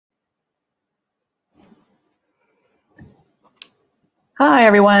Hi,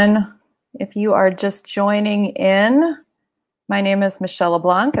 everyone. If you are just joining in, my name is Michelle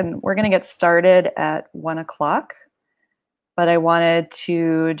LeBlanc, and we're going to get started at 1 o'clock. But I wanted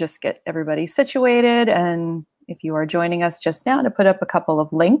to just get everybody situated, and if you are joining us just now, to put up a couple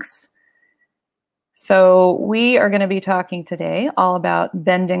of links. So we are going to be talking today all about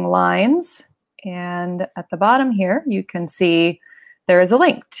bending lines. And at the bottom here, you can see there is a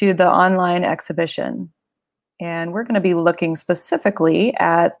link to the online exhibition. And we're going to be looking specifically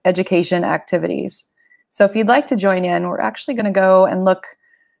at education activities. So if you'd like to join in, we're actually going to go and look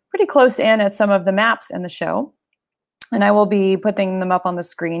pretty close in at some of the maps in the show. And I will be putting them up on the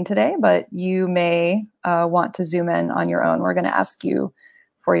screen today, but you may want to zoom in on your own. We're going to ask you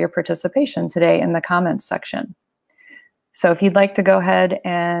for your participation today in the comments section. So if you'd like to go ahead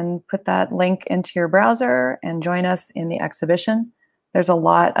and put that link into your browser and join us in the exhibition, there's a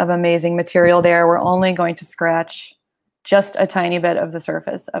lot of amazing material there. We're only going to scratch just a tiny bit of the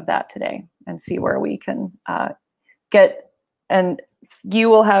surface of that today and see where we can get, and you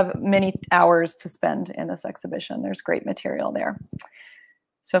will have many hours to spend in this exhibition. There's great material there.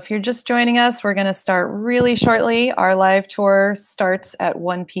 So if you're just joining us, we're going to start really shortly. Our live tour starts at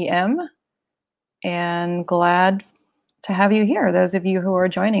 1 p.m. and glad to have you here, those of you who are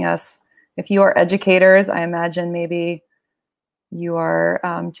joining us. If you are educators, I imagine maybe you are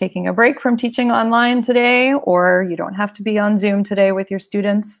taking a break from teaching online today, or you don't have to be on Zoom today with your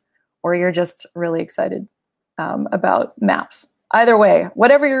students, or you're just really excited about maps. Either way,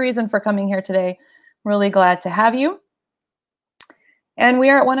 whatever your reason for coming here today, I'm really glad to have you. And we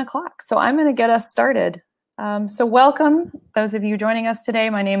are at 1 o'clock, so I'm going to get us started. So welcome, those of you joining us today.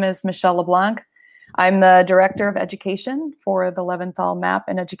 My name is Michelle LeBlanc. I'm the Director of Education for the Leventhal Map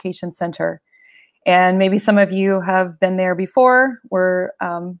and Education Center. And maybe some of you have been there before. We're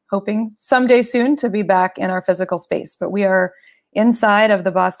hoping someday soon to be back in our physical space, but we are inside of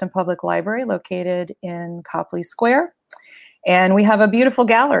the Boston Public Library located in Copley Square. And we have a beautiful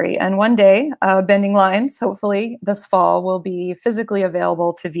gallery, and one day, Bending Lines, hopefully this fall, will be physically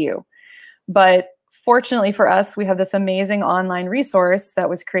available to view. But fortunately for us, we have this amazing online resource that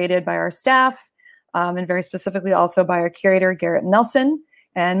was created by our staff, and very specifically also by our curator, Garrett Nelson.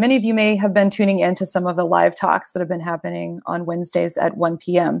 And many of you may have been tuning into some of the live talks that have been happening on Wednesdays at 1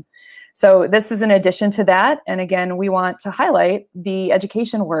 p.m. So this is in addition to that. And again, we want to highlight the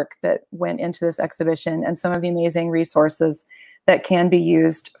education work that went into this exhibition and some of the amazing resources that can be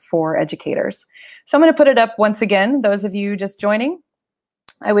used for educators. So I'm going to put it up once again. Those of you just joining,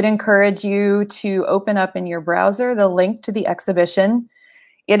 I would encourage you to open up in your browser the link to the exhibition.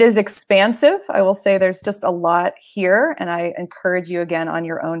 It is expansive. I will say there's just a lot here, and I encourage you again on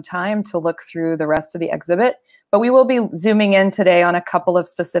your own time to look through the rest of the exhibit. But we will be zooming in today on a couple of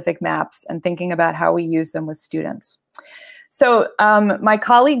specific maps and thinking about how we use them with students. So my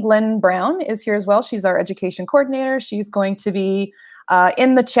colleague Lynn Brown is here as well. She's our education coordinator. She's going to be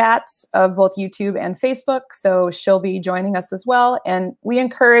in the chats of both YouTube and Facebook, so she'll be joining us as well. And we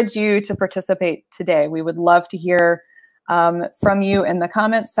encourage you to participate today. We would love to hear from you in the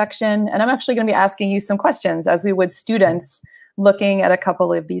comments section. And I'm actually going to be asking you some questions as we would students looking at a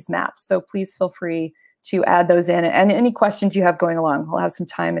couple of these maps. So please feel free to add those in, and any questions you have going along. We'll have some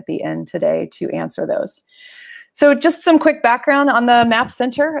time at the end today to answer those. So just some quick background on the Map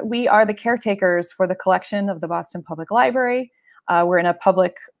Center. We are the caretakers for the collection of the Boston Public Library. We're in a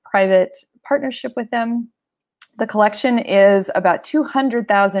public-private partnership with them. The collection is about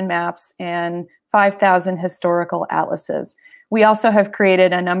 200,000 maps and 5,000 historical atlases. We also have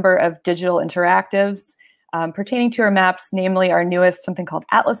created a number of digital interactives pertaining to our maps, namely our newest, something called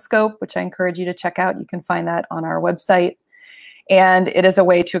Atlas Scope, which I encourage you to check out. You can find that on our website. And it is a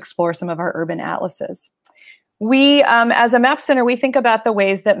way to explore some of our urban atlases. We, as a map center, we think about the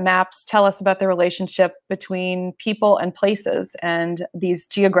ways that maps tell us about the relationship between people and places and these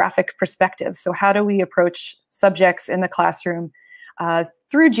geographic perspectives. So how do we approach subjects in the classroom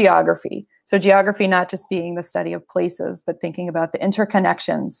through geography? So geography not just being the study of places, but thinking about the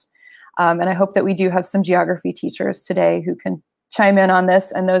interconnections. And I hope that we do have some geography teachers today who can chime in on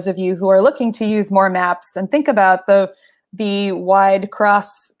this. And those of you who are looking to use more maps and think about the wide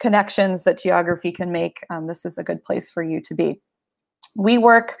cross connections that geography can make, this is a good place for you to be. We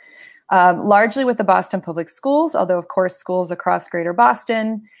work largely with the Boston Public Schools, although of course schools across Greater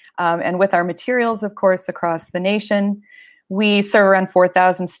Boston, and with our materials, of course, across the nation. We serve around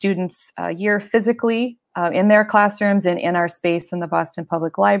 4,000 students a year physically in their classrooms and in our space in the Boston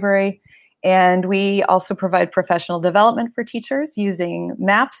Public Library. And we also provide professional development for teachers using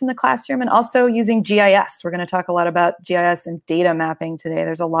maps in the classroom and also using GIS. We're going to talk a lot about GIS and data mapping today.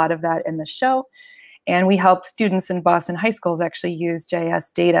 There's a lot of that in the show. And we help students in Boston high schools actually use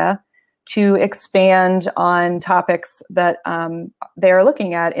GIS data to expand on topics that they are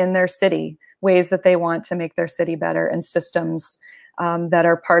looking at in their city, ways that they want to make their city better, and systems that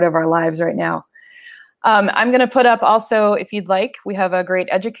are part of our lives right now. I'm going to put up also, if you'd like, we have a great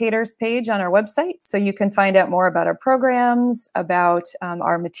educators page on our website, so you can find out more about our programs, about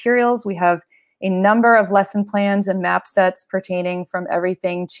our materials. We have a number of lesson plans and map sets pertaining from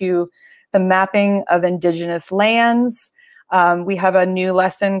everything to the mapping of Indigenous lands. We have a new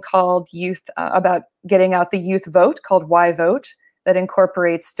lesson called Youth, about getting out the youth vote, called Why Vote, that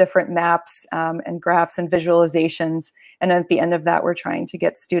incorporates different maps and graphs and visualizations. And at the end of that, we're trying to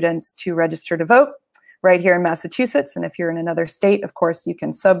get students to register to vote right here in Massachusetts. And if you're in another state, of course, you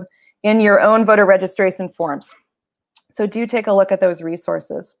can sub in your own voter registration forms. So do take a look at those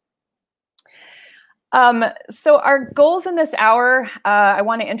resources. So our goals in this hour, I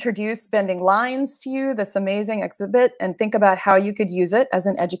want to introduce Bending Lines to you, this amazing exhibit, and think about how you could use it as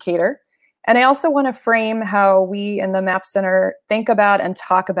an educator. And I also want to frame how we in the Map Center think about and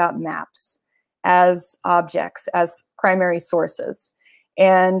talk about maps as objects, as primary sources.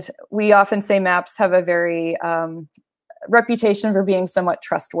 And we often say maps have a very reputation for being somewhat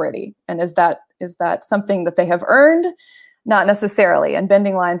trustworthy. And is that something that they have earned? Not necessarily. And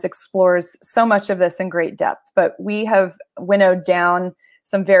Bending Lines explores so much of this in great depth, but we have winnowed down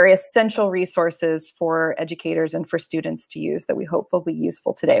some very essential resources for educators and for students to use that we hope will be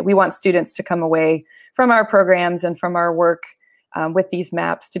useful today. We want students to come away from our programs and from our work with these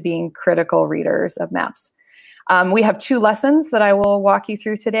maps to being critical readers of maps. We have 2 lessons that I will walk you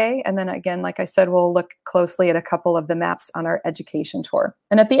through today. And then again, like I said, we'll look closely at a couple of the maps on our education tour.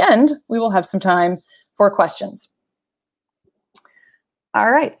 And at the end, we will have some time for questions. All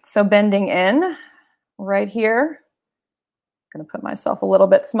right, so bending in right here. I'm going to put myself a little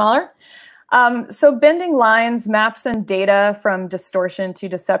bit smaller. So Bending Lines, Maps and Data from Distortion to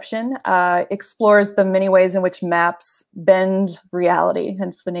Deception explores the many ways in which maps bend reality,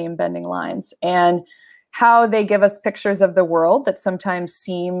 hence the name Bending Lines, and how they give us pictures of the world that sometimes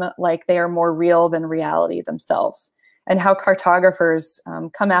seem like they are more real than reality themselves, and how cartographers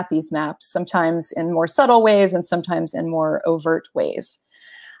come at these maps, sometimes in more subtle ways and sometimes in more overt ways.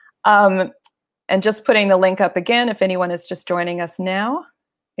 And just putting the link up again, if anyone is just joining us now,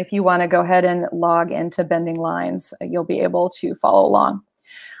 if you want to go ahead and log into Bending Lines, you'll be able to follow along.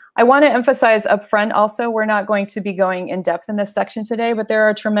 I want to emphasize up front also, we're not going to be going in depth in this section today, but there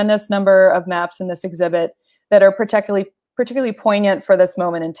are a tremendous number of maps in this exhibit that are particularly poignant for this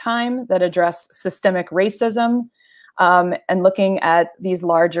moment in time, that address systemic racism and looking at these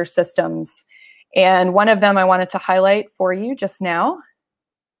larger systems. And one of them I wanted to highlight for you just now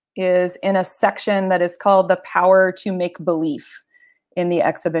is in a section that is called The Power to Make Belief in the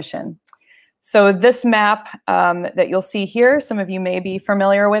exhibition. So this map that you'll see here, some of you may be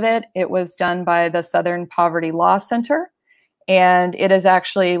familiar with it. It was done by the Southern Poverty Law Center, and it is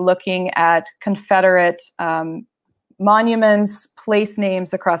actually looking at Confederate monuments, place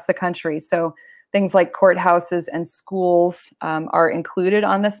names across the country. So things like courthouses and schools are included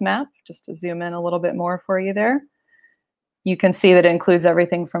on this map. Just to zoom in a little bit more for you there. You can see that it includes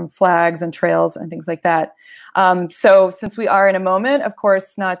everything from flags and trails and things like that. So since we are in a moment, of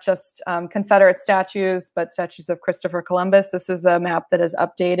course, not just Confederate statues, but statues of Christopher Columbus, this is a map that is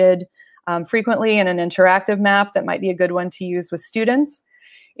updated frequently, and an interactive map that might be a good one to use with students.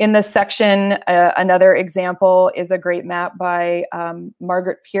 In this section, another example is a great map by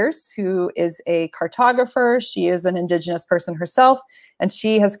Margaret Pierce, who is a cartographer. She is an Indigenous person herself, and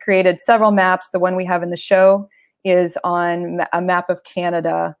she has created several maps. The one we have in the show is on a map of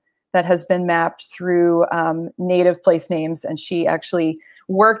Canada that has been mapped through Native place names. And she actually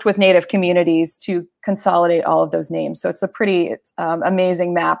worked with Native communities to consolidate all of those names. So it's a pretty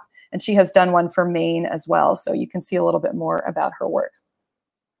amazing map. And she has done one for Maine as well. So you can see a little bit more about her work.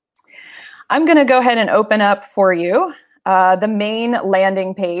 I'm going to go ahead and open up for you the main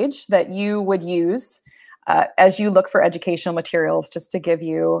landing page that you would use as you look for educational materials, just to give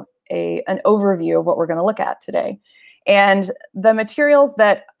you an overview of what we're going to look at today. And the materials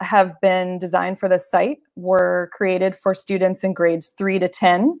that have been designed for this site were created for students in grades 3 to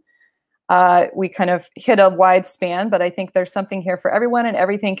 10. We kind of hit a wide span, but I think there's something here for everyone, and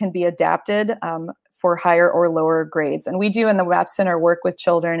everything can be adapted for higher or lower grades. And we do in the Map Center work with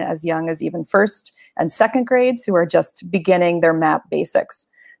children as young as even 1st and 2nd grades who are just beginning their map basics.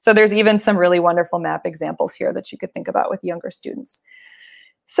 So there's even some really wonderful map examples here that you could think about with younger students.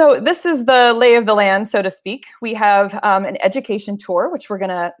 So this is the lay of the land, so to speak. We have an education tour, which we're going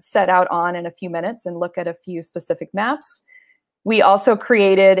to set out on in a few minutes and look at a few specific maps. We also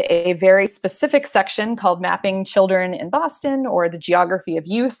created a very specific section called Mapping Children in Boston, or the Geography of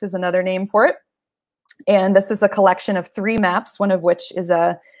Youth is another name for it. And this is a collection of 3 maps, one of which is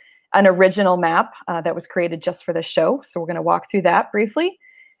an original map that was created just for the show. So we're going to walk through that briefly.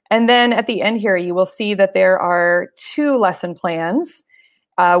 And then at the end here, you will see that there are 2 lesson plans.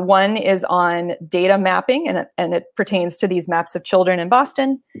 One is on data mapping, and it pertains to these maps of children in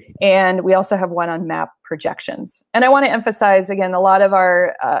Boston. And we also have one on map projections. And I want to emphasize, again, a lot of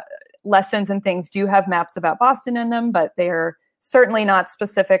our lessons and things do have maps about Boston in them, but they are certainly not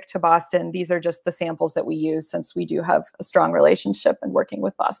specific to Boston. These are just the samples that we use, since we do have a strong relationship in working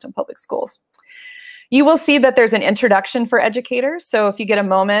with Boston Public Schools. You will see that there's an introduction for educators. So if you get a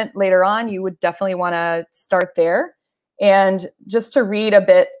moment later on, you would definitely want to start there. And just to read a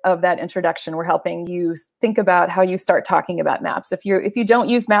bit of that introduction, we're helping you think about how you start talking about maps. If you don't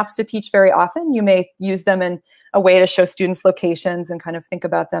use maps to teach very often, you may use them in a way to show students locations and kind of think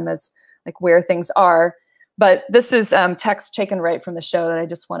about them as like where things are. But this is text taken right from the show that I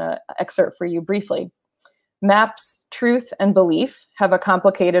just want to excerpt for you briefly. Maps, truth, and belief have a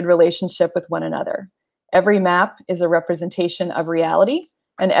complicated relationship with one another. Every map is a representation of reality,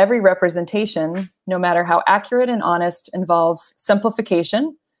 and every representation, no matter how accurate and honest, involves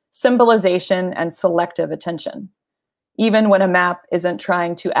simplification, symbolization, and selective attention. Even when a map isn't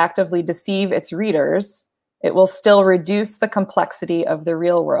trying to actively deceive its readers, it will still reduce the complexity of the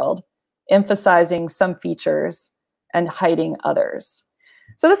real world, emphasizing some features and hiding others.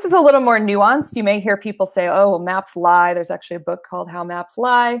 So this is a little more nuanced. You may hear people say, oh, well, maps lie. There's actually a book called How Maps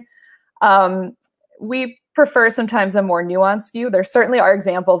Lie. We prefer sometimes a more nuanced view. There certainly are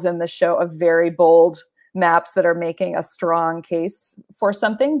examples in the show of very bold maps that are making a strong case for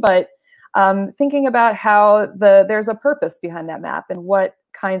something, but thinking about how there's a purpose behind that map and what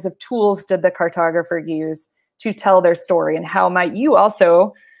kinds of tools did the cartographer use to tell their story, and how might you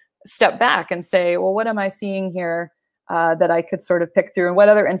also step back and say, well, what am I seeing here that I could sort of pick through, and what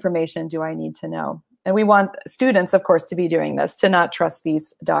other information do I need to know? And we want students, of course, to be doing this, to not trust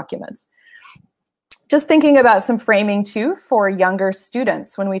these documents. Just thinking about some framing too for younger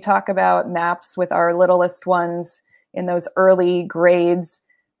students. When we talk about maps with our littlest ones in those early grades,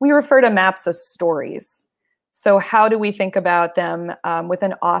 we refer to maps as stories. So how do we think about them with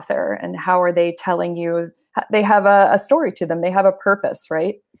an author, and how are they telling you? They have a story to them. They have a purpose,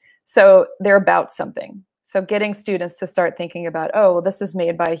 right? So they're about something. So getting students to start thinking about, oh, well, this is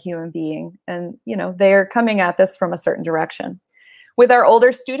made by a human being, and they're coming at this from a certain direction. With our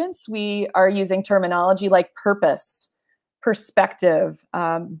older students, we are using terminology like purpose, perspective,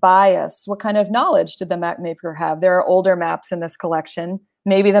 bias. What kind of knowledge did the map maker have? There are older maps in this collection.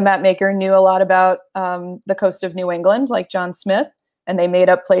 Maybe the map maker knew a lot about the coast of New England, like John Smith, and they made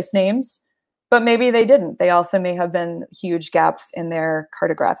up place names, but maybe they didn't. They also may have been huge gaps in their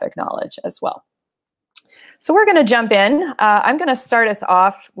cartographic knowledge as well. So we're going to jump in. I'm going to start us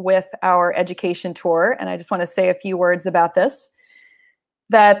off with our education tour, and I just want to say a few words about this.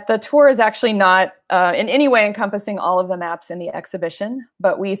 That the tour is actually not in any way encompassing all of the maps in the exhibition,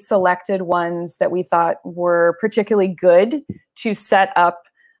 but we selected ones that we thought were particularly good to set up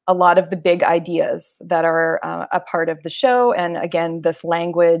a lot of the big ideas that are a part of the show, and again, this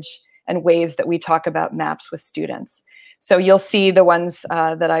language and ways that we talk about maps with students. So you'll see the ones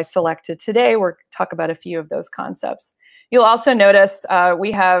that I selected today. We'll talk about a few of those concepts. You'll also notice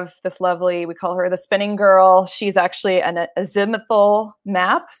we have this lovely, we call her the spinning girl. She's actually an azimuthal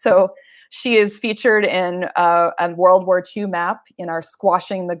map. So she is featured in a World War II map in our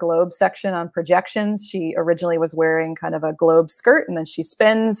Squashing the Globe section on projections. She originally was wearing kind of a globe skirt, and then she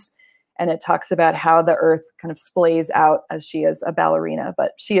spins, and it talks about how the earth kind of splays out as she is a ballerina.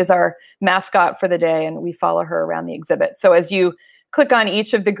 But she is our mascot for the day, and we follow her around the exhibit. So as you click on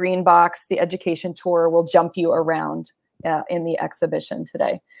each of the green box, the education tour will jump you around in the exhibition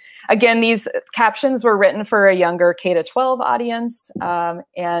today. Again, these captions were written for a younger K-12 audience,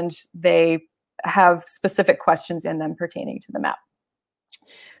 and they have specific questions in them pertaining to the map.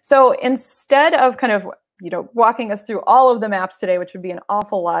 So instead of kind of walking us through all of the maps today, which would be an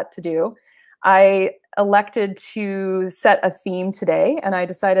awful lot to do, I elected to set a theme today, and I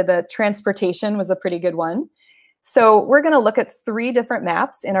decided that transportation was a pretty good one. So we're going to look at 3 different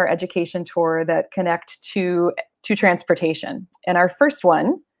maps in our education tour that connect to transportation. And our first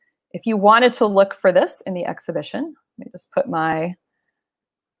one, if you wanted to look for this in the exhibition, let me just put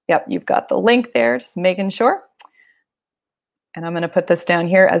yep, you've got the link there, just making sure. And I'm going to put this down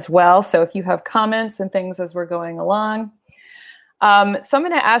here as well. So if you have comments and things as we're going along. So I'm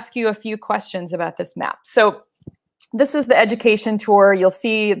going to ask you a few questions about this map. So this is the education tour. You'll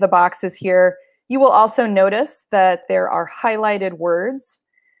see the boxes here. You will also notice that there are highlighted words.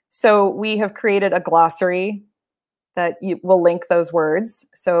 So we have created a glossary that will link those words.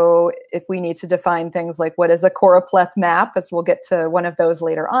 So if we need to define things like what is a choropleth map, as we'll get to one of those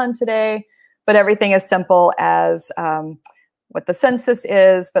later on today, but everything as simple as what the census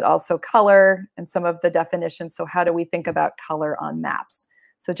is, but also color and some of the definitions. So how do we think about color on maps?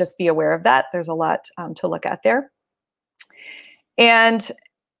 So just be aware of that. There's a lot to look at there. And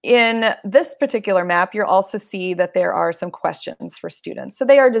in this particular map, you'll also see that there are some questions for students. So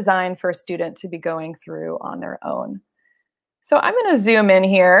they are designed for a student to be going through on their own. So I'm going to zoom in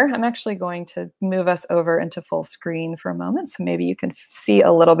here. I'm actually going to move us over into full screen for a moment, so maybe you can see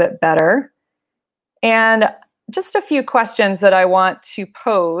a little bit better. And just a few questions that I want to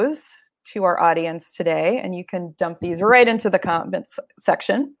pose to our audience today, and you can dump these right into the comments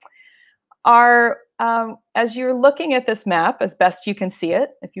section, are as you're looking at this map, as best you can see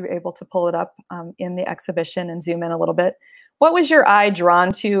it, if you're able to pull it up in the exhibition and zoom in a little bit, what was your eye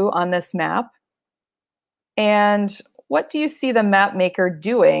drawn to on this map? And what do you see the map maker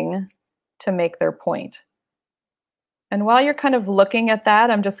doing to make their point? And while you're kind of looking at that,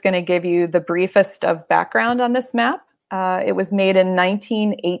 I'm just going to give you the briefest of background on this map. It was made in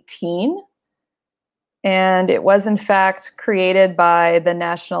 1918. And it was, in fact, created by the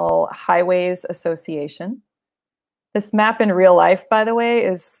National Highways Association. This map in real life, by the way,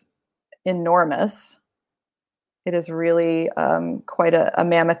 is enormous. It is really quite a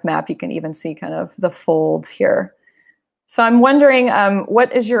mammoth map. You can even see kind of the folds here. So I'm wondering,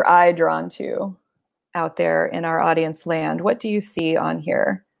 what is your eye drawn to out there in our audience land? What do you see on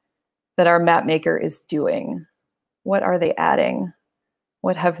here that our map maker is doing? What are they adding?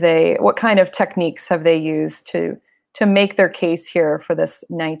 What kind of techniques have they used to make their case here for this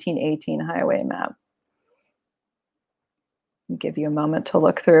 1918 highway map? I'll give you a moment to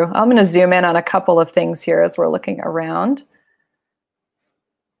look through. I'm going to zoom in on a couple of things here as we're looking around.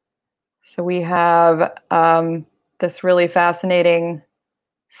 So we have this really fascinating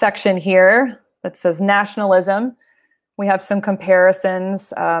section here that says nationalism. We have some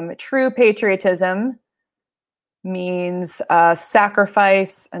comparisons. True patriotism means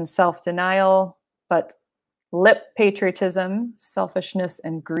sacrifice and self-denial, but lip patriotism, selfishness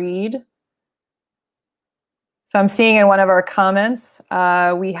and greed. So I'm seeing in one of our comments,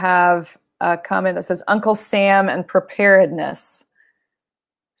 we have a comment that says Uncle Sam and preparedness.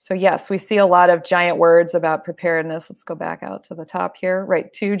 So yes, we see a lot of giant words about preparedness. Let's go back out to the top here.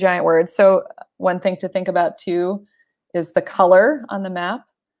 Right, 2 giant words. So one thing to think about too is the color on the map.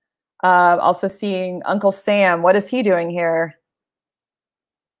 Also seeing Uncle Sam, what is he doing here?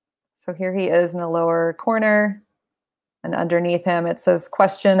 So here he is in the lower corner, and underneath him it says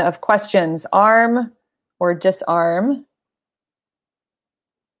question of questions, arm or disarm.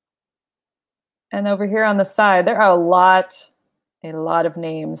 And over here on the side, there are a lot of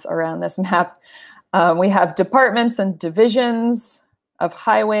names around this map. We have departments and divisions of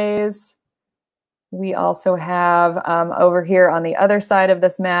highways. We also have over here on the other side of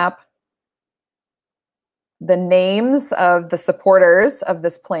this map, the names of the supporters of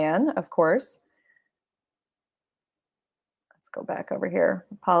this plan, of course. Let's go back over here.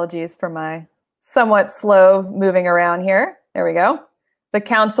 Apologies for my somewhat slow moving around here. There we go. The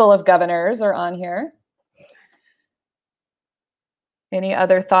Council of Governors are on here. Any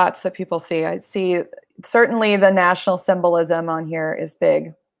other thoughts that people see? I see certainly the national symbolism on here is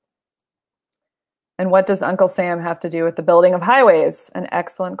big. And what does Uncle Sam have to do with the building of highways? An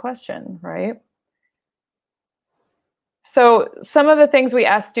excellent question, right? So some of the things we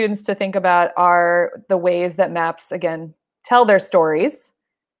ask students to think about are the ways that maps, again, tell their stories.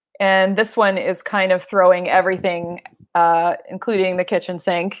 And this one is kind of throwing everything, including the kitchen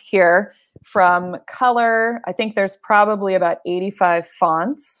sink here, from color. I think there's probably about 85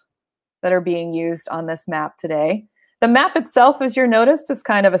 fonts that are being used on this map today. The map itself, as you're noticed, is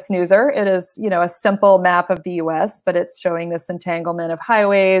kind of a snoozer. It is, a simple map of the US, but it's showing this entanglement of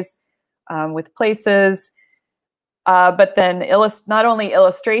highways with places. But then not only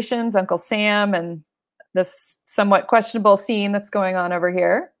illustrations, Uncle Sam, and this somewhat questionable scene that's going on over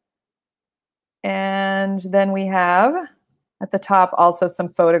here. And then we have at the top also some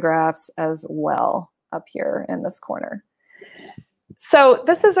photographs as well up here in this corner. So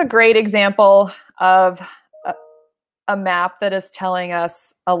this is a great example of a map that is telling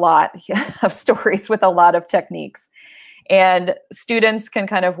us a lot of stories with a lot of techniques. And students can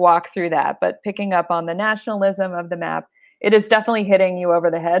kind of walk through that, but picking up on the nationalism of the map, it is definitely hitting you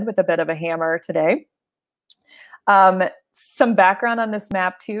over the head with a bit of a hammer today. Some background on this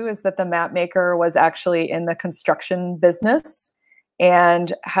map too is that the map maker was actually in the construction business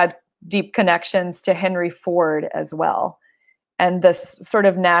and had deep connections to Henry Ford as well. And this sort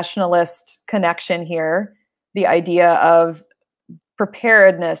of nationalist connection here, the idea of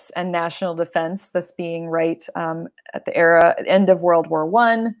preparedness and national defense, this being right at the end of World War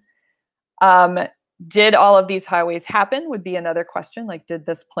I. Did all of these highways happen would be another question. Like, did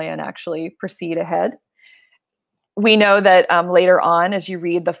this plan actually proceed ahead? We know that later on, as you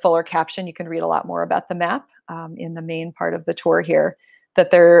read the fuller caption, you can read a lot more about the map in the main part of the tour here,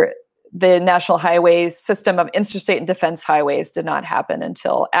 that the National Highways system of interstate and defense highways did not happen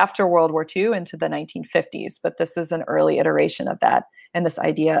until after World War II into the 1950s. But this is an early iteration of that, and this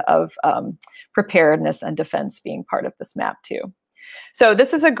idea of preparedness and defense being part of this map too. So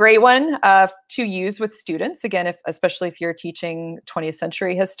this is a great one to use with students. Again, especially if you're teaching 20th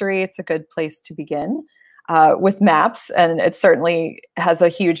century history, it's a good place to begin with maps, and it certainly has a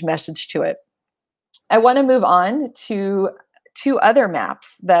huge message to it. I want to move on to two other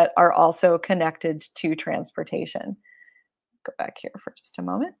maps that are also connected to transportation. Go back here for just a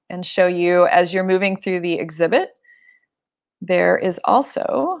moment and show you, as you're moving through the exhibit, there is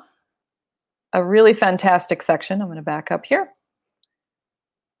also a really fantastic section. I'm going to back up here,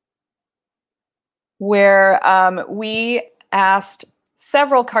 where we asked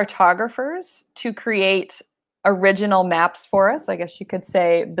several cartographers to create original maps for us. I guess you could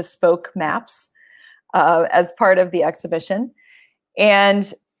say bespoke maps as part of the exhibition.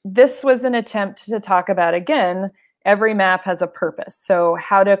 And this was an attempt to talk about, again, every map has a purpose. So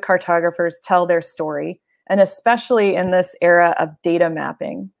how do cartographers tell their story? And especially in this era of data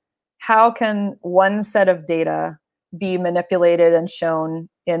mapping, how can one set of data be manipulated and shown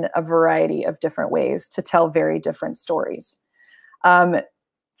in a variety of different ways to tell very different stories? As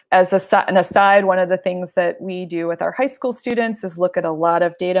an aside, one of the things that we do with our high school students is look at a lot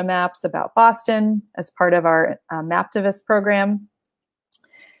of data maps about Boston as part of our Maptivist program.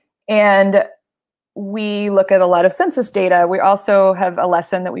 And we look at a lot of census data. We also have a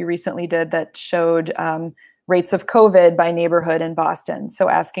lesson that we recently did that showed rates of COVID by neighborhood in Boston. So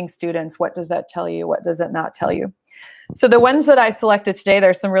asking students, what does that tell you? What does it not tell you? So the ones that I selected today,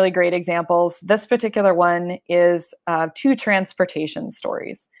 there's some really great examples. This particular one is two transportation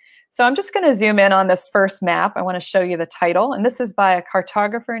stories. So I'm just going to zoom in on this first map. I want to show you the title. And this is by a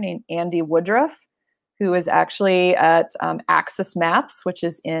cartographer named Andy Woodruff, who is actually at Axis Maps, which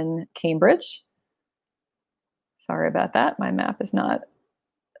is in Cambridge. Sorry about that. My map is not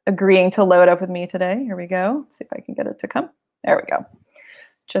agreeing to load up with me today. Here we go. Let's see if I can get it to come. There we go.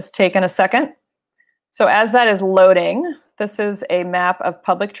 Just taking a second. So as that is loading, this is a map of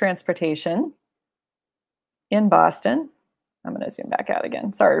public transportation in Boston. I'm going to zoom back out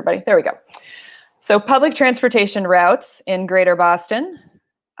again. Sorry, everybody. There we go. So public transportation routes in Greater Boston,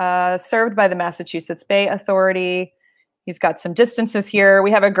 served by the Massachusetts Bay Authority. He's got some distances here.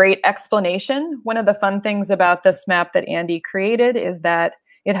 We have a great explanation. One of the fun things about this map that Andy created is that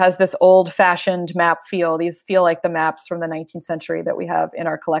it has this old-fashioned map feel. These feel like the maps from the 19th century that we have in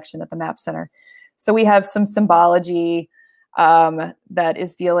our collection at the Map Center. So we have some symbology that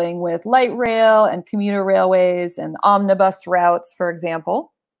is dealing with light rail and commuter railways and omnibus routes, for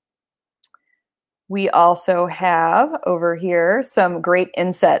example. We also have over here some great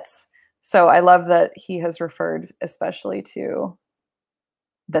insets. So I love that he has referred especially to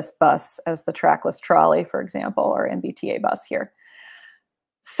this bus as the trackless trolley, for example, or MBTA bus here.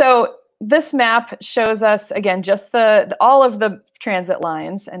 So this map shows us, again, just all of the transit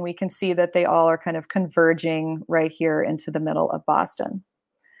lines, and we can see that they all are kind of converging right here into the middle of Boston.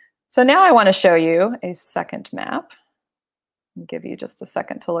 So now I want to show you a second map. I'll give you just a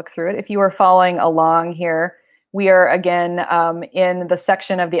second to look through it. If you are following along here, we are again in the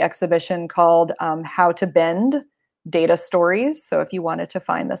section of the exhibition called How to Bend Data Stories. So if you wanted to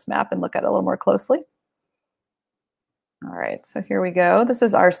find this map and look at it a little more closely. All right, so here we go. This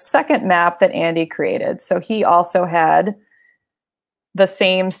is our second map that Andy created. So he also had the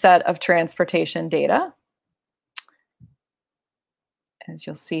same set of transportation data, as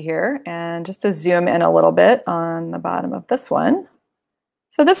you'll see here. And just to zoom in a little bit on the bottom of this one.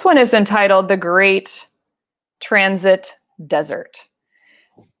 So this one is entitled The Great Transit Desert.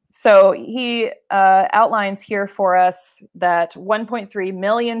 So he outlines here for us that 1.3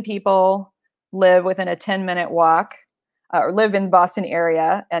 million people live within a 10-minute walk or live in Boston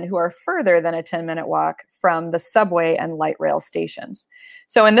area and who are further than a 10-minute walk from the subway and light rail stations.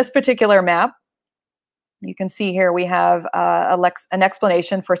 So in this particular map, you can see here we have an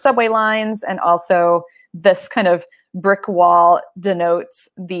explanation for subway lines, and also this kind of brick wall denotes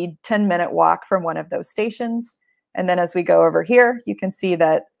the 10-minute walk from one of those stations. And then as we go over here, you can see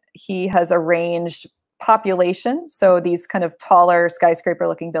that he has arranged population. So these kind of taller skyscraper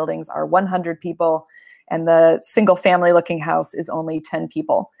looking buildings are 100 people, and the single family looking house is only 10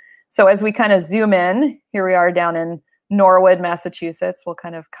 people. So as we kind of zoom in, here we are down in Norwood, Massachusetts. We'll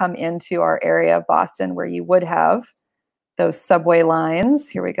kind of come into our area of Boston where you would have those subway lines.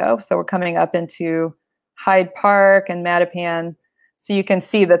 Here we go. So we're coming up into Hyde Park and Mattapan. So you can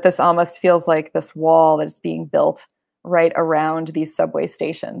see that this almost feels like this wall that is being built right around these subway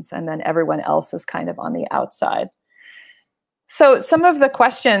stations, and then everyone else is kind of on the outside. So some of the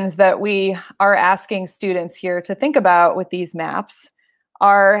questions that we are asking students here to think about with these maps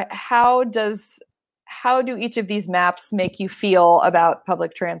are, how do each of these maps make you feel about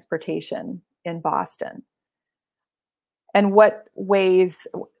public transportation in Boston? And what ways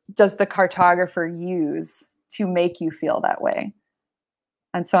does the cartographer use to make you feel that way?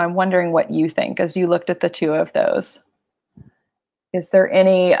 And so I'm wondering what you think as you looked at the two of those. Is there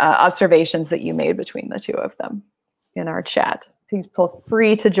any observations that you made between the two of them in our chat? Please feel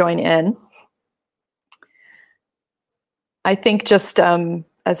free to join in. I think just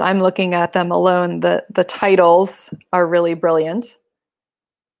as I'm looking at them alone, the titles are really brilliant.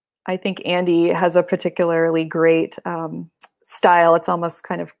 I think Andy has a particularly great style. It's almost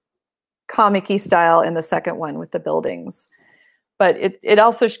kind of comic-y style in the second one with the buildings. But it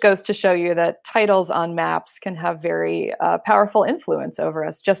also goes to show you that titles on maps can have very powerful influence over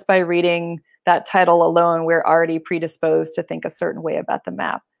us. Just by reading that title alone, we're already predisposed to think a certain way about the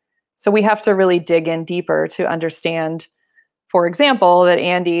map. So we have to really dig in deeper to understand, for example, that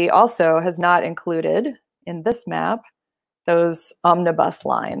Andy also has not included in this map those omnibus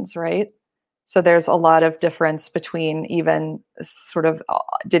lines, right? So there's a lot of difference between even sort of,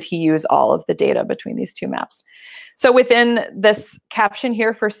 did he use all of the data between these two maps? So within this caption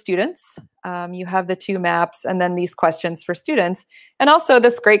here for students, you have the two maps and then these questions for students. And also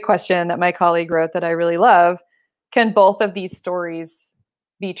this great question that my colleague wrote that I really love: can both of these stories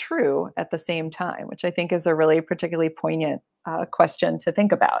be true at the same time? Which I think is a really particularly poignant question to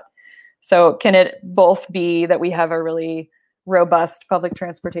think about. So can it both be that we have a really robust public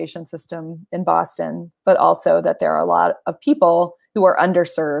transportation system in Boston, but also that there are a lot of people who are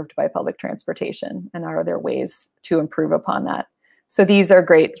underserved by public transportation, and are there ways to improve upon that? So these are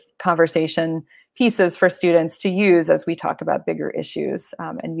great conversation pieces for students to use as we talk about bigger issues,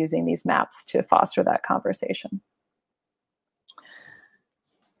 and using these maps to foster that conversation.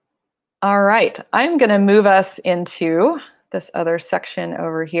 All right, I'm going to move us into this other section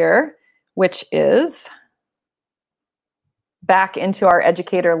over here, which is back into our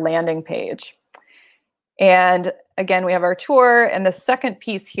Educator landing page. And again, we have our tour, and the second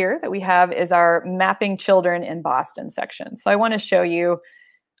piece here that we have is our Mapping Children in Boston section. So I want to show you,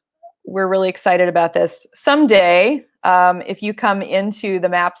 we're really excited about this. Someday, if you come into the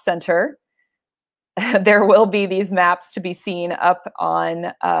Map Center, there will be these maps to be seen up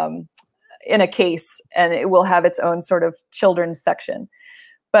on in a case, and it will have its own sort of children's section.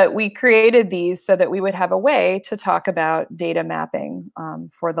 But we created these so that we would have a way to talk about data mapping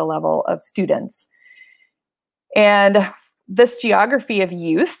for the level of students. And this Geography of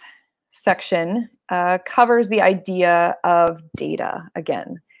Youth section covers the idea of data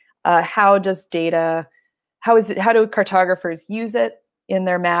again. How do cartographers use it in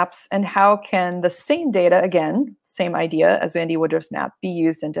their maps, and how can the same data, again, same idea as Andy Woodruff's map, be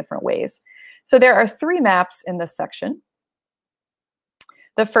used in different ways? So there are three maps in this section.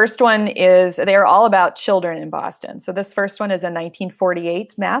 The first one is, they are all about children in Boston. So this first one is a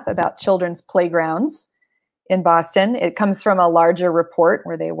 1948 map about children's playgrounds in Boston. It comes from a larger report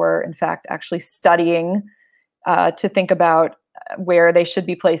where they were, in fact, actually studying to think about where they should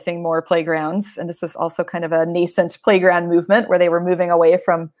be placing more playgrounds. And this was also kind of a nascent playground movement where they were moving away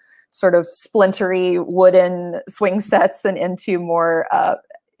from sort of splintery wooden swing sets and into more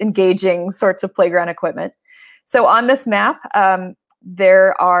engaging sorts of playground equipment. So on this map,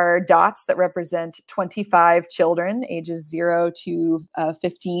 there are dots that represent 25 children, ages 0 to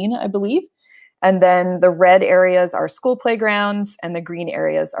 15, I believe. And then the red areas are school playgrounds, and the green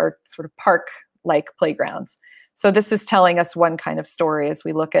areas are sort of park-like playgrounds. So this is telling us one kind of story as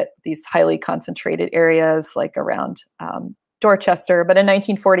we look at these highly concentrated areas like around Dorchester. But in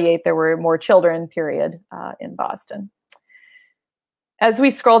 1948, there were more children, period, in Boston. As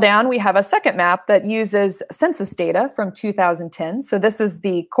we scroll down, we have a second map that uses census data from 2010. So this is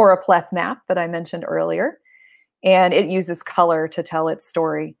the Choropleth map that I mentioned earlier, and it uses color to tell its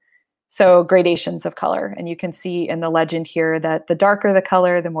story. So gradations of color. And you can see in the legend here that the darker the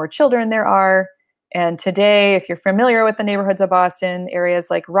color, the more children there are. And today, if you're familiar with the neighborhoods of Boston,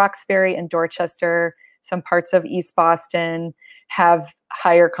 areas like Roxbury and Dorchester, some parts of East Boston have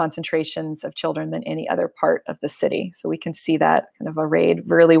higher concentrations of children than any other part of the city. So we can see that kind of arrayed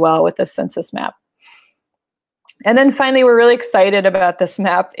really well with this census map. And then finally, we're really excited about this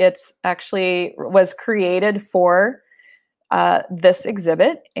map. It's actually was created for this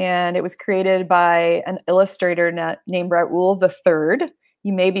exhibit, and it was created by an illustrator named Raoul III.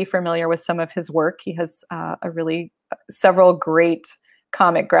 You may be familiar with some of his work. He has several great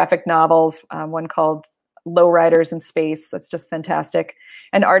comic graphic novels, one called Lowriders in Space, that's just fantastic,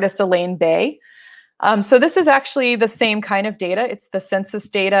 and artist Elaine Bay. So this is actually the same kind of data. It's the census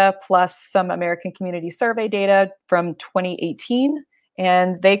data plus some American Community Survey data from 2018,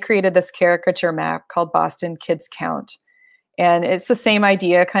 and they created this caricature map called Boston Kids Count. And it's the same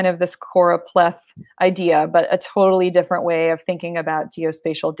idea, kind of this choropleth idea, but a totally different way of thinking about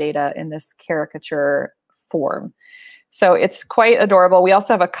geospatial data in this caricature form. So it's quite adorable. We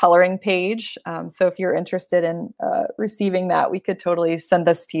also have a coloring page. So if you're interested in receiving that, we could totally send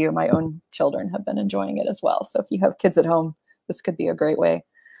this to you. My own children have been enjoying it as well. So if you have kids at home, this could be a great way.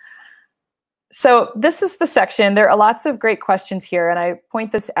 So this is the section. There are lots of great questions here, and I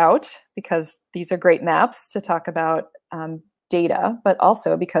point this out because these are great maps to talk about data, but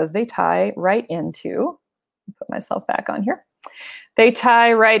also because they tie right into, put myself back on here, they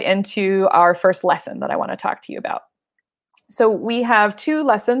tie right into our first lesson that I want to talk to you about. So we have two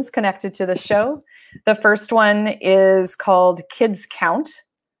lessons connected to the show. The first one is called Kids Count,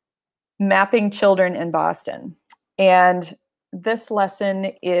 Mapping Children in Boston. And this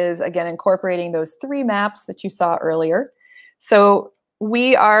lesson is, again, incorporating those three maps that you saw earlier. So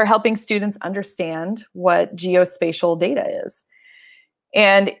we are helping students understand what geospatial data is.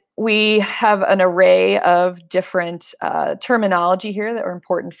 And we have an array of different terminology here that are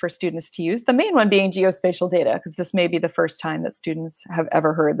important for students to use. The main one being geospatial data, because this may be the first time that students have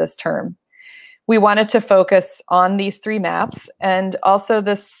ever heard this term. We wanted to focus on these three maps and also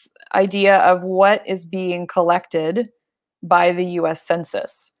this idea of what is being collected by the US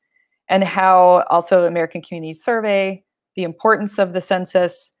Census and how also the American Community Survey, the importance of the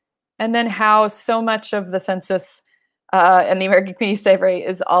census, and then how so much of the census and the American Community Survey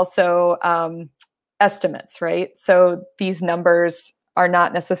is also estimates, right? So these numbers are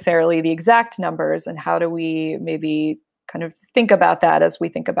not necessarily the exact numbers, and how do we maybe kind of think about that as we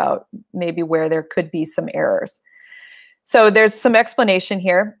think about maybe where there could be some errors. So there's some explanation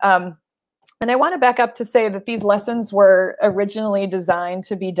here. And I want to back up to say that these lessons were originally designed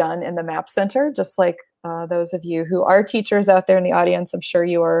to be done in the Map Center, just like those of you who are teachers out there in the audience. I'm sure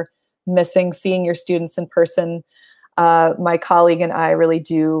you are missing seeing your students in person. My colleague and I really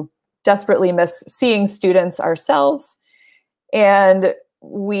do desperately miss seeing students ourselves. And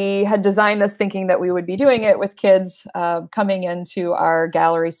we had designed this thinking that we would be doing it with kids coming into our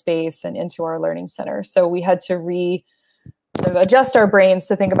gallery space and into our learning center. So we had to adjust our brains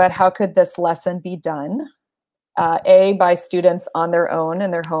to think about how could this lesson be done, by students on their own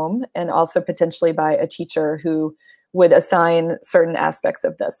in their home, and also potentially by a teacher who would assign certain aspects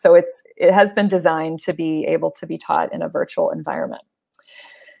of this. So it has been designed to be able to be taught in a virtual environment.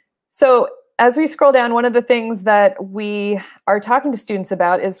 So as we scroll down, one of the things that we are talking to students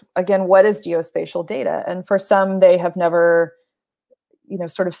about is, again, what is geospatial data? And for some, they have never,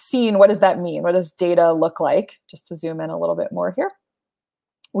 sort of seen, what does that mean? What does data look like? Just to zoom in a little bit more here.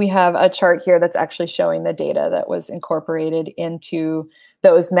 We have a chart here that's actually showing the data that was incorporated into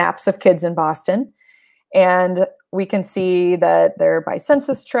those maps of kids in Boston. And we can see that they're by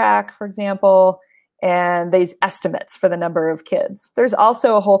census tract, for example, and these estimates for the number of kids. There's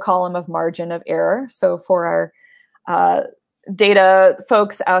also a whole column of margin of error. So for our data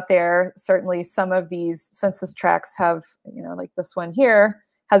folks out there, certainly some of these census tracts have, like this one here,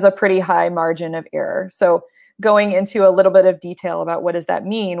 has a pretty high margin of error. So going into a little bit of detail about what does that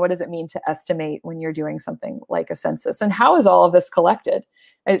mean? What does it mean to estimate when you're doing something like a census? And how is all of this collected?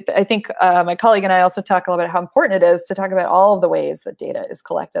 I think my colleague and I also talk a little bit about how important it is to talk about all of the ways that data is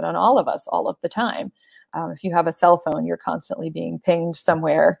collected on all of us all of the time. If you have a cell phone, you're constantly being pinged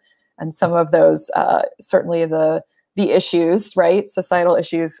somewhere. And some of those, certainly the issues, right? Societal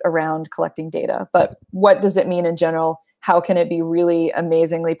issues around collecting data. But what does it mean in general? How can it be really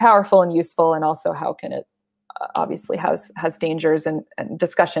amazingly powerful and useful? And also how can it obviously has dangers and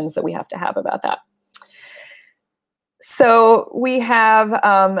discussions that we have to have about that. So we have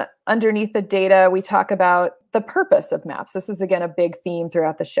underneath the data, we talk about the purpose of maps. This is, again, a big theme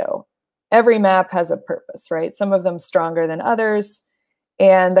throughout the show. Every map has a purpose, right? Some of them stronger than others.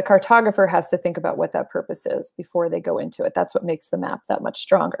 And the cartographer has to think about what that purpose is before they go into it. That's what makes the map that much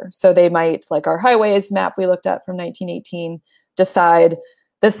stronger. So they might, like our highways map we looked at from 1918, decide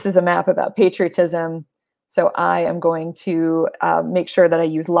this is a map about patriotism. So I am going to make sure that I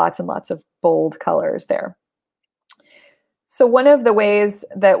use lots and lots of bold colors there. So one of the ways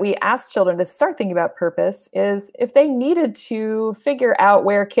that we ask children to start thinking about purpose is if they needed to figure out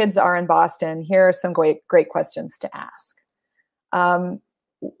where kids are in Boston, here are some great questions to ask.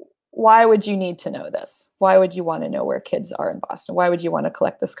 Why would you need to know this? Why would you want to know where kids are in Boston? Why would you want to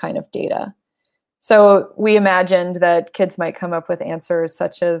collect this kind of data? So we imagined that kids might come up with answers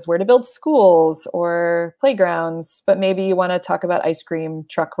such as where to build schools or playgrounds, but maybe you want to talk about ice cream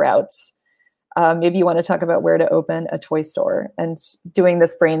truck routes. Maybe you want to talk about where to open a toy store, and doing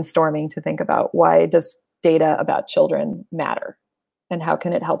this brainstorming to think about why does data about children matter and how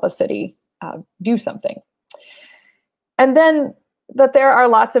can it help a city do something. And then that there are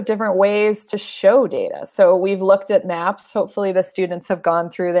lots of different ways to show data. So we've looked at maps. Hopefully the students have gone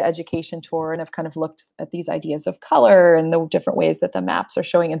through the education tour and have kind of looked at these ideas of color and the different ways that the maps are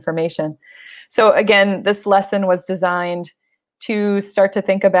showing information. So again, this lesson was designed to start to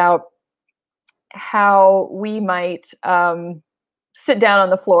think about how we might sit down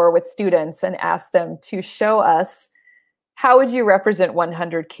on the floor with students and ask them to show us, how would you represent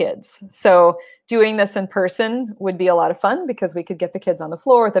 100 kids? So doing this in person would be a lot of fun because we could get the kids on the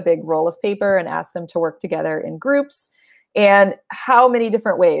floor with a big roll of paper and ask them to work together in groups. And how many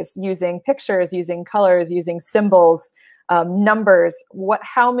different ways, using pictures, using colors, using symbols, numbers,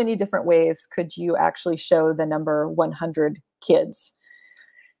 how many different ways could you actually show the number 100 kids?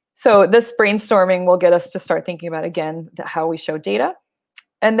 So this brainstorming will get us to start thinking about, again, how we show data.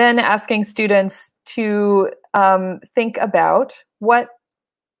 And then asking students to think about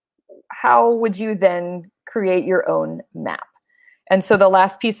how would you then create your own map? And so the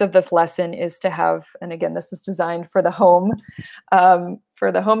last piece of this lesson is to have, and again, this is designed for the home,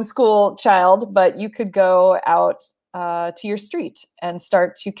 for the homeschool child, but you could go out to your street and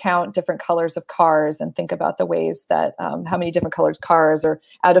start to count different colors of cars and think about the ways that, how many different colored cars or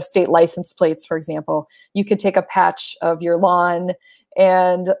out-of-state license plates, for example. You could take a patch of your lawn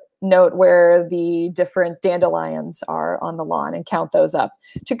and note where the different dandelions are on the lawn and count those up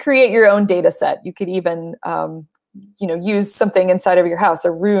to create your own data set. You could even use something inside of your house,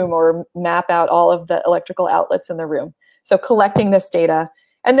 a room, or map out all of the electrical outlets in the room. So collecting this data,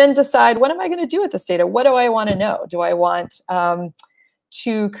 and then decide, what am I going to do with this data? What do I want to know? Do I want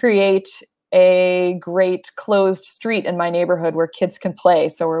to create a great closed street in my neighborhood where kids can play?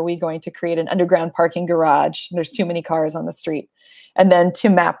 So are we going to create an underground parking garage? There's too many cars on the street. And then to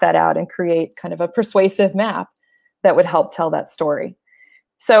map that out and create kind of a persuasive map that would help tell that story.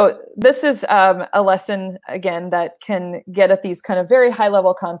 So this is a lesson, again, that can get at these kind of very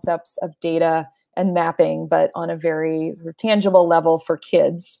high-level concepts of data and mapping, but on a very tangible level for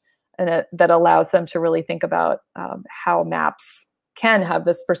kids, and that allows them to really think about how maps can have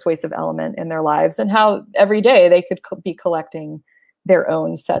this persuasive element in their lives and how every day they could be collecting their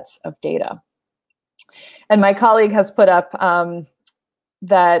own sets of data. And my colleague has put up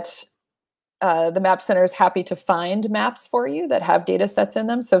that the Map Center is happy to find maps for you that have data sets in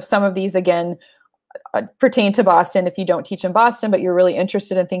them. So some of these, again, pertain to Boston if you don't teach in Boston, but you're really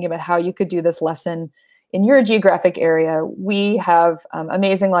interested in thinking about how you could do this lesson in your geographic area. We have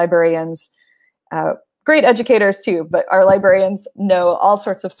amazing librarians, great educators too, but our librarians know all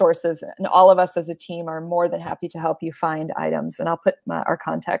sorts of sources, and all of us as a team are more than happy to help you find items. And I'll put our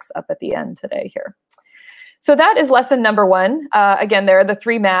contacts up at the end today here. So that is lesson number one. Again, there are the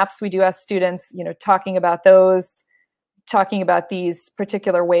 3 maps. We do ask students, talking about those, talking about these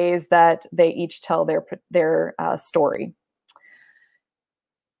particular ways that they each tell their story.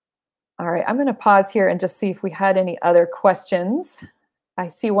 All right, I'm going to pause here and just see if we had any other questions. I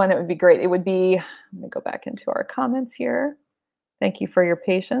see one that would be great. It would be, let me go back into our comments here. Thank you for your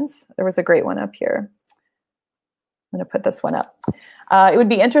patience. There was a great one up here. I'm going to put this one up. It would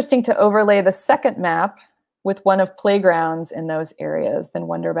be interesting to overlay the second map with one of playgrounds in those areas, then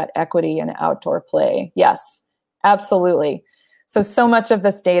wonder about equity and outdoor play. Yes, absolutely. So much of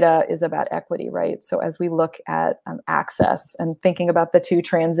this data is about equity, right? So as we look at access and thinking about the 2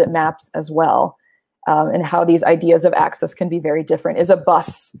 transit maps as well, and how these ideas of access can be very different. Is a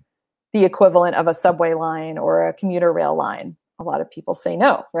bus the equivalent of a subway line or a commuter rail line? A lot of people say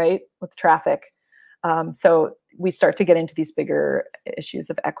no, right, with traffic. So we start to get into these bigger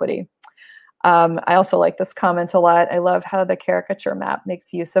issues of equity. I also like this comment a lot. I love how the caricature map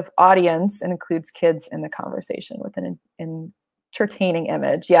makes use of audience and includes kids in the conversation with an entertaining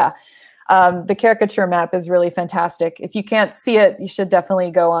image. Yeah, the caricature map is really fantastic. If you can't see it, you should definitely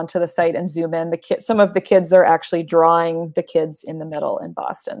go onto the site and zoom in. Some of the kids are actually drawing the kids in the middle in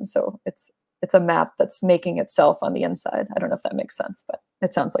Boston. So it's a map that's making itself on the inside. I don't know if that makes sense, but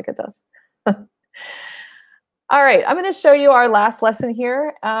it sounds like it does. All right, I'm going to show you our last lesson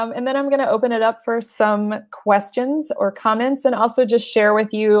here, and then I'm going to open it up for some questions or comments, and also just share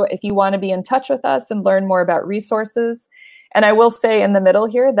with you if you want to be in touch with us and learn more about resources. And I will say in the middle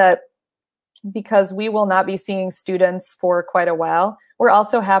here that because we will not be seeing students for quite a while, we're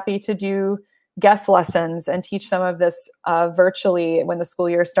also happy to do guest lessons and teach some of this virtually when the school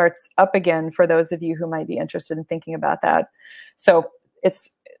year starts up again for those of you who might be interested in thinking about that. So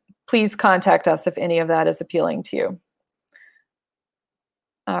please contact us if any of that is appealing to you.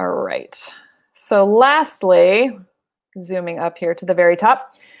 All right. So lastly, zooming up here to the very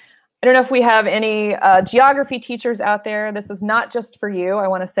top, I don't know if we have any geography teachers out there. This is not just for you. I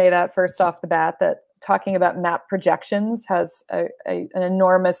want to say that first off the bat, that talking about map projections has an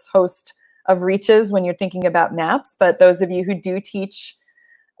enormous host of reaches when you're thinking about maps. But those of you who do teach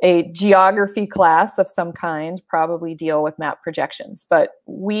a geography class of some kind probably deal with map projections. But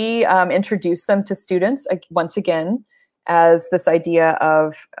we introduce them to students, once again, as this idea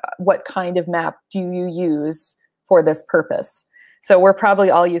of what kind of map do you use for this purpose. So we're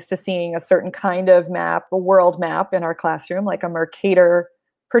probably all used to seeing a certain kind of map, a world map in our classroom, like a Mercator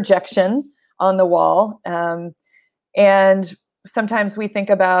projection on the wall. And sometimes we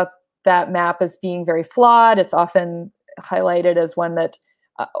think about that map as being very flawed. It's often highlighted as one that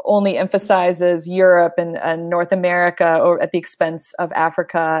only emphasizes Europe and North America or at the expense of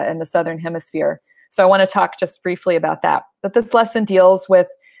Africa and the Southern Hemisphere. So I want to talk just briefly about that. But this lesson deals with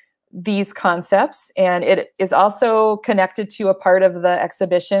these concepts, and it is also connected to a part of the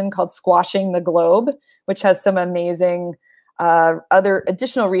exhibition called Squashing the Globe, which has some amazing other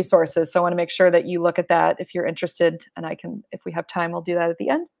additional resources. So I want to make sure that you look at that if you're interested, and I can, if we have time, I'll do that at the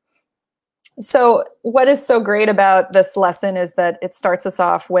end. So what is so great about this lesson is that it starts us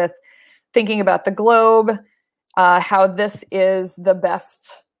off with thinking about the globe, how this is the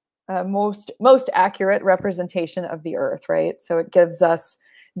best, most accurate representation of the Earth, right? So it gives us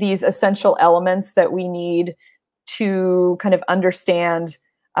these essential elements that we need to kind of understand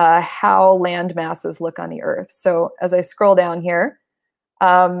how land masses look on the Earth. So as I scroll down here,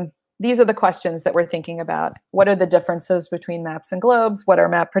 these are the questions that we're thinking about. What are the differences between maps and globes? What are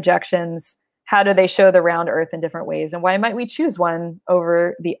map projections? How do they show the round Earth in different ways? And why might we choose one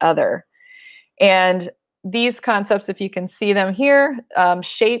over the other? And these concepts, if you can see them here,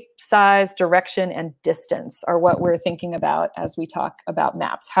 shape, size, direction, and distance are what we're thinking about as we talk about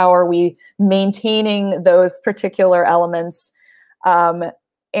maps. How are we maintaining those particular elements?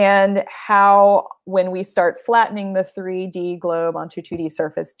 And how, when we start flattening the 3D globe onto 2D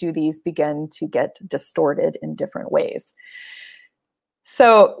surface, do these begin to get distorted in different ways?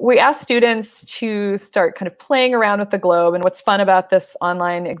 So we asked students to start kind of playing around with the globe. And what's fun about this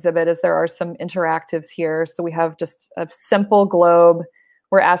online exhibit is there are some interactives here. So we have just a simple globe.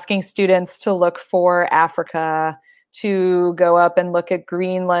 We're asking students to look for Africa, to go up and look at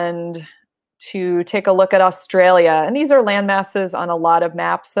Greenland, to take a look at Australia. And these are land masses on a lot of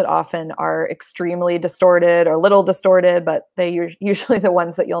maps that often are extremely distorted or little distorted, but they're usually the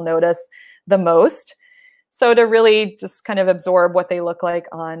ones that you'll notice the most. So to really just kind of absorb what they look like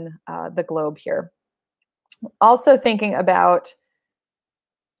on the globe here. Also thinking about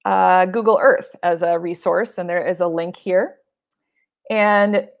Google Earth as a resource, and there is a link here.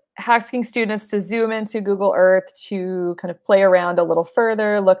 And asking students to zoom into Google Earth to kind of play around a little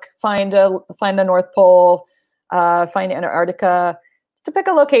further, find the North Pole, find Antarctica, to pick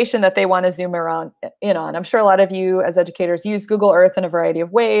a location that they want to zoom in on. I'm sure a lot of you as educators use Google Earth in a variety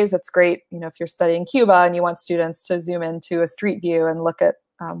of ways. It's great, you know, if you're studying Cuba and you want students to zoom into a street view and look at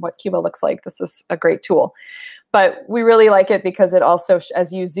what Cuba looks like. This is a great tool. But we really like it because it also,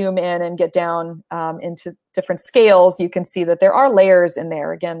 as you zoom in and get down into different scales, you can see that there are layers in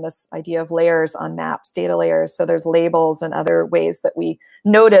there. Again, this idea of layers on maps, data layers. So there's labels and other ways that we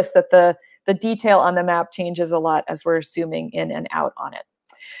notice that the detail on the map changes a lot as we're zooming in and out on it.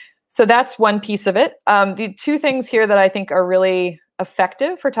 So that's one piece of it. The two things here that I think are really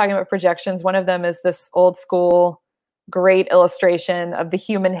effective for talking about projections, one of them is this old school, great illustration of the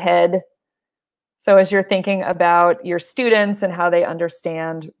human head. So as you're thinking about your students and how they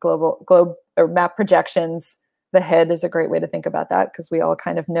understand globe or map projections, the head is a great way to think about that, because we all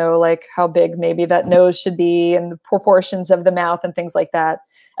kind of know like how big maybe that nose should be and the proportions of the mouth and things like that,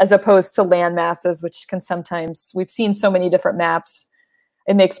 as opposed to land masses, which can sometimes, we've seen so many different maps,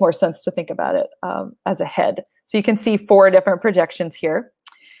 it makes more sense to think about it as a head. So you can see 4 different projections here.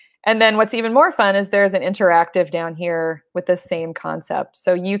 And then what's even more fun is there's an interactive down here with the same concept.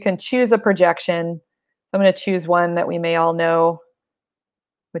 So you can choose a projection. I'm going to choose one that we may all know,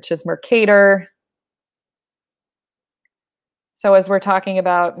 which is Mercator. So as we're talking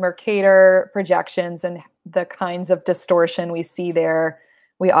about Mercator projections and the kinds of distortion we see there,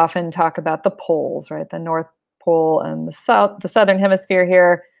 we often talk about the poles, right? The North Pole and the southern hemisphere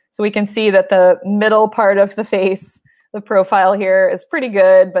here. So we can see that the middle part of the face, the profile here, is pretty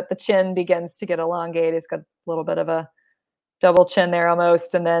good, but the chin begins to get elongated. It's got a little bit of a double chin there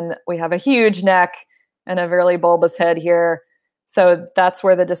almost. And then we have a huge neck and a really bulbous head here. So that's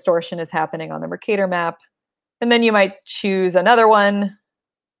where the distortion is happening on the Mercator map. And then you might choose another one.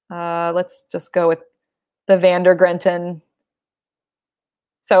 Let's just go with the Van der Grenten.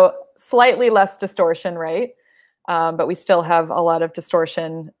 So slightly less distortion, right? But we still have a lot of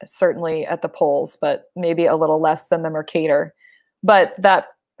distortion, certainly at the poles, but maybe a little less than the Mercator. But that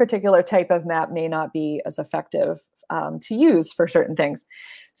particular type of map may not be as effective to use for certain things.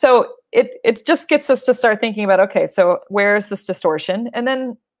 So it just gets us to start thinking about, okay, so where is this distortion? And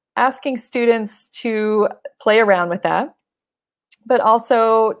then asking students to play around with that, but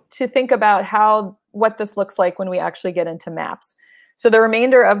also to think about what this looks like when we actually get into maps. So the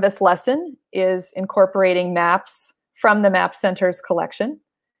remainder of this lesson is incorporating maps from the Map Center's collection.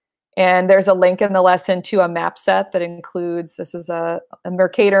 And there's a link in the lesson to a map set that includes, this is a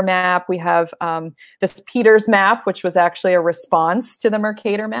Mercator map. We have this Peters map, which was actually a response to the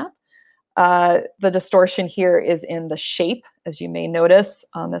Mercator map. The distortion here is in the shape, as you may notice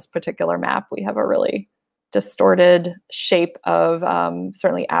on this particular map. We have a really distorted shape of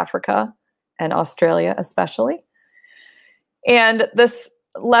certainly Africa and Australia especially. And this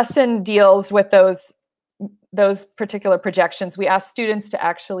lesson deals with those particular projections. We ask students to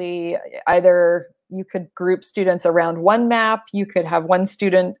actually either, you could group students around one map, you could have one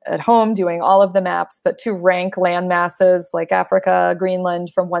student at home doing all of the maps, but to rank land masses like Africa, Greenland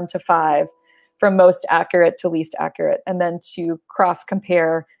from 1 to 5, from most accurate to least accurate, and then to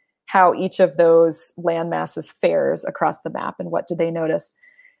cross-compare how each of those land masses fares across the map and what do they notice.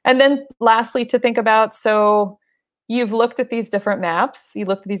 And then lastly, to think about, so you've looked at these different maps, you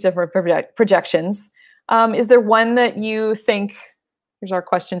looked at these different projections. Is there one that you think, here's our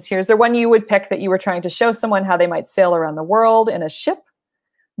questions here, is there one you would pick that you were trying to show someone how they might sail around the world in a ship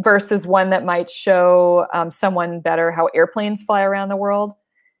versus one that might show someone better how airplanes fly around the world?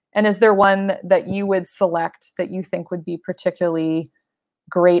 And is there one that you would select that you think would be particularly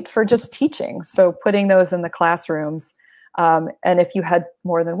great for just teaching? So putting those in the classrooms. And if you had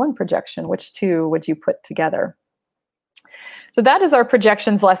more than one projection, which two would you put together? So that is our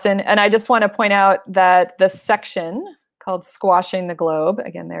projections lesson. And I just want to point out that the section called Squashing the Globe,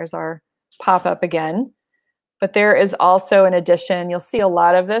 again, there's our pop-up again. But there is also, in addition, you'll see a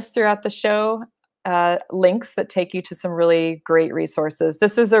lot of this throughout the show, links that take you to some really great resources.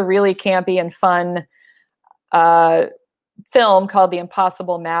 This is a really campy and fun film called The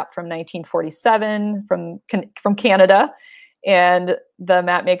Impossible Map from 1947 from Canada. And the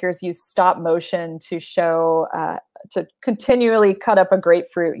map makers use stop motion to show, to continually cut up a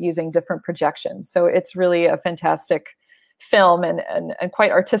grapefruit using different projections. So it's really a fantastic film and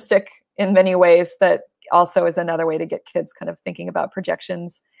quite artistic in many ways, that also is another way to get kids kind of thinking about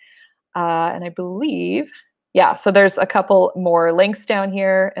projections. And I believe, yeah, so there's a couple more links down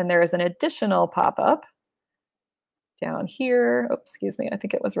here, and there is an additional pop-up down here. Oh, excuse me, I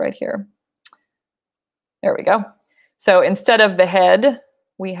think it was right here. There we go. So instead of the head,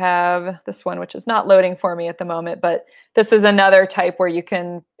 we have this one, which is not loading for me at the moment, but this is another type where you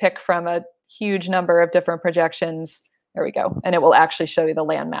can pick from a huge number of different projections. There we go. And it will actually show you the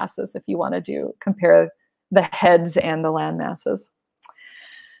land masses if you want to compare the heads and the land masses.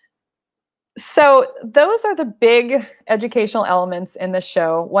 So those are the big educational elements in the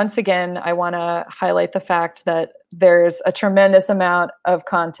show. Once again, I want to highlight the fact that there's a tremendous amount of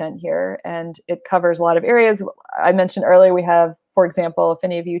content here, and it covers a lot of areas. I mentioned earlier, we have, for example, if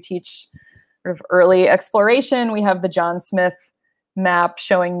any of you teach sort of early exploration, we have the John Smith map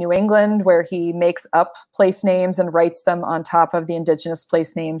showing New England, where he makes up place names and writes them on top of the indigenous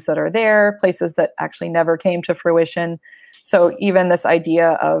place names that are there, places that actually never came to fruition. So even this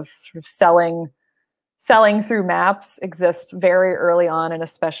idea of sort of selling through maps exists very early on, and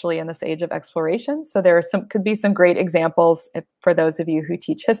especially in this age of exploration. So there are could be some great examples for those of you who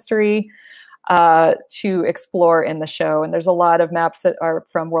teach history to explore in the show. And there's a lot of maps that are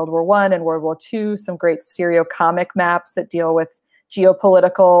from World War I and World War II, some great serio-comic maps that deal with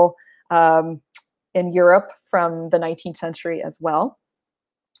geopolitical in Europe from the 19th century as well.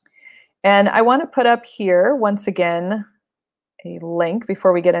 And I want to put up here, once again, a link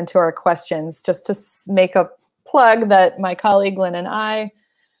before we get into our questions, just to make a plug that my colleague Lynn and I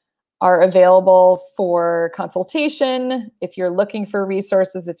are available for consultation. If you're looking for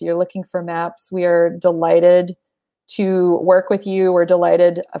resources, if you're looking for maps, we are delighted to work with you. We're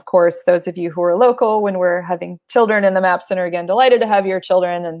delighted, of course, those of you who are local, when we're having children in the MAP Center, again, delighted to have your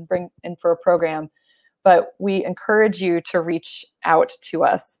children and bring in for a program. But we encourage you to reach out to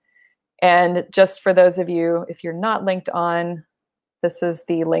us. And just for those of you, if you're not linked on, this is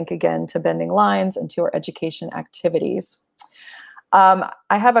the link again to Bending Lines and to our education activities. I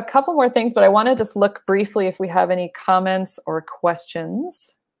have a couple more things, but I want to just look briefly if we have any comments or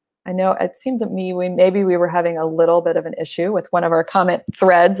questions. I know it seemed to me maybe we were having a little bit of an issue with one of our comment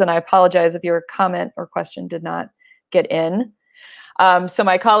threads, and I apologize if your comment or question did not get in. So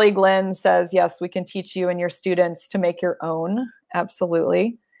my colleague Lynn says, yes, we can teach you and your students to make your own,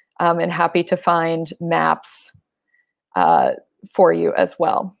 absolutely, and happy to find maps for you as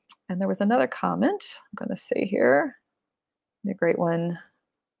well. And there was another comment I'm going to say here, a great one.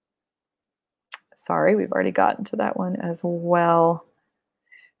 Sorry, we've already gotten to that one as well.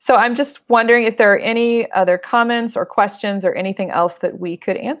 So I'm just wondering if there are any other comments or questions or anything else that we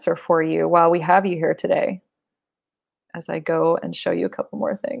could answer for you while we have you here today, as I go and show you a couple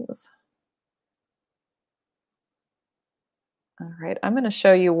more things. All right, I'm going to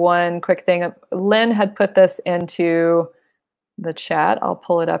show you one quick thing. Lynn had put this into the chat. I'll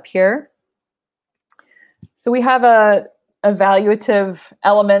pull it up here. So we have a evaluative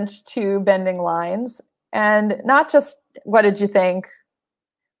element to Bending Lines, and not just what did you think,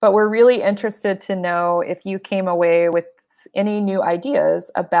 but we're really interested to know if you came away with any new ideas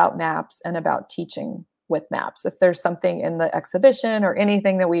about maps and about teaching with maps. If there's something in the exhibition or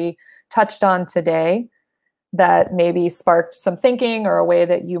anything that we touched on today that maybe sparked some thinking or a way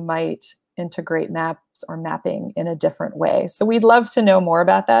that you might integrate maps or mapping in a different way. So we'd love to know more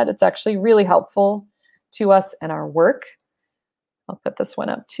about that. It's actually really helpful to us and our work. I'll put this one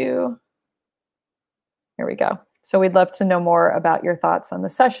up too. Here we go. So we'd love to know more about your thoughts on the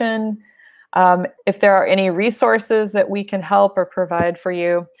session. If there are any resources that we can help or provide for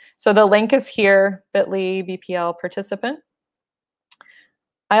you. So the link is here, bit.ly BPL participant.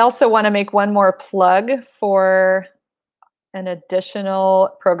 I also want to make one more plug for an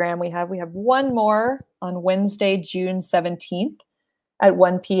additional program we have. We have one more on Wednesday, June 17th at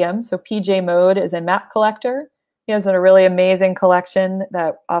 1 p.m. So PJ Mode is a map collector. He has a really amazing collection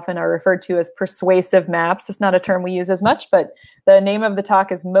that often are referred to as persuasive maps. It's not a term we use as much, but the name of the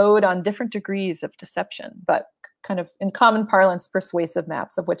talk is Mode on Different Degrees of Deception, but kind of in common parlance, persuasive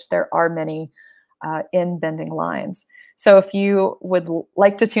maps, of which there are many in Bending Lines. So if you would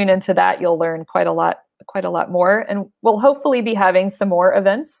like to tune into that, you'll learn quite a lot more. And we'll hopefully be having some more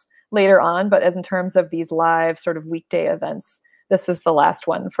events later on, but as in terms of these live sort of weekday events, this is the last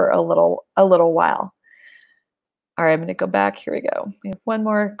one for a little while. All right, I'm going to go back. Here we go. We have one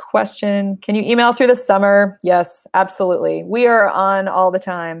more question. Can you email through the summer? Yes, absolutely. We are on all the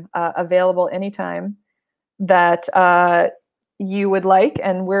time, available anytime that you would like,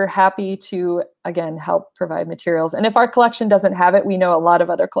 and we're happy to, again, help provide materials. And if our collection doesn't have it, we know a lot of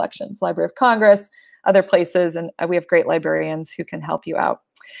other collections, Library of Congress, other places, and we have great librarians who can help you out.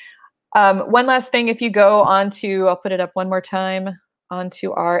 One last thing, if you go onto, I'll put it up one more time,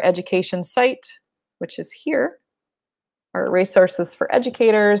 onto our education site, which is here, our resources for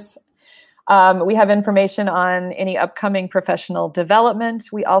educators. We have information on any upcoming professional development.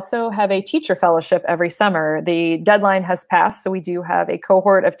 We also have a teacher fellowship every summer. The deadline has passed, so we do have a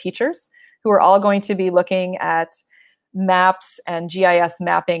cohort of teachers who are all going to be looking at maps and GIS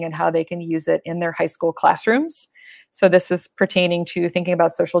mapping and how they can use it in their high school classrooms. So this is pertaining to thinking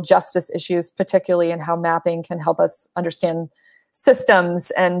about social justice issues, particularly, and how mapping can help us understand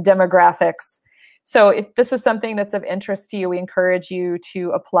systems and demographics. So if this is something that's of interest to you, we encourage you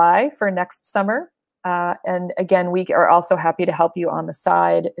to apply for next summer. And again, we are also happy to help you on the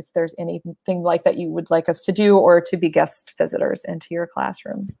side if there's anything like that you would like us to do, or to be guest visitors into your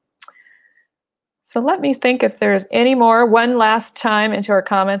classroom. So let me think if there's any more. One last time into our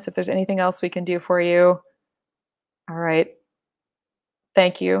comments, if there's anything else we can do for you. All right.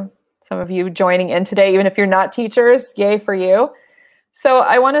 Thank you. Some of you joining in today, even if you're not teachers, yay for you. So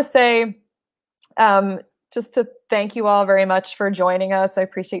I want to say, just to thank you all very much for joining us. I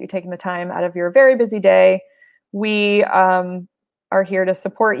appreciate you taking the time out of your very busy day. We are here to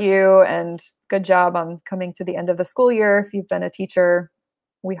support you, and good job on coming to the end of the school year. If you've been a teacher,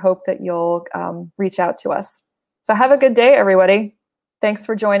 we hope that you'll reach out to us. So have a good day, everybody. Thanks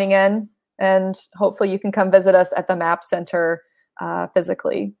for joining in, and hopefully you can come visit us at the MAP Center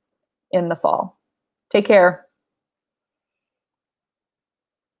physically in the fall. Take care.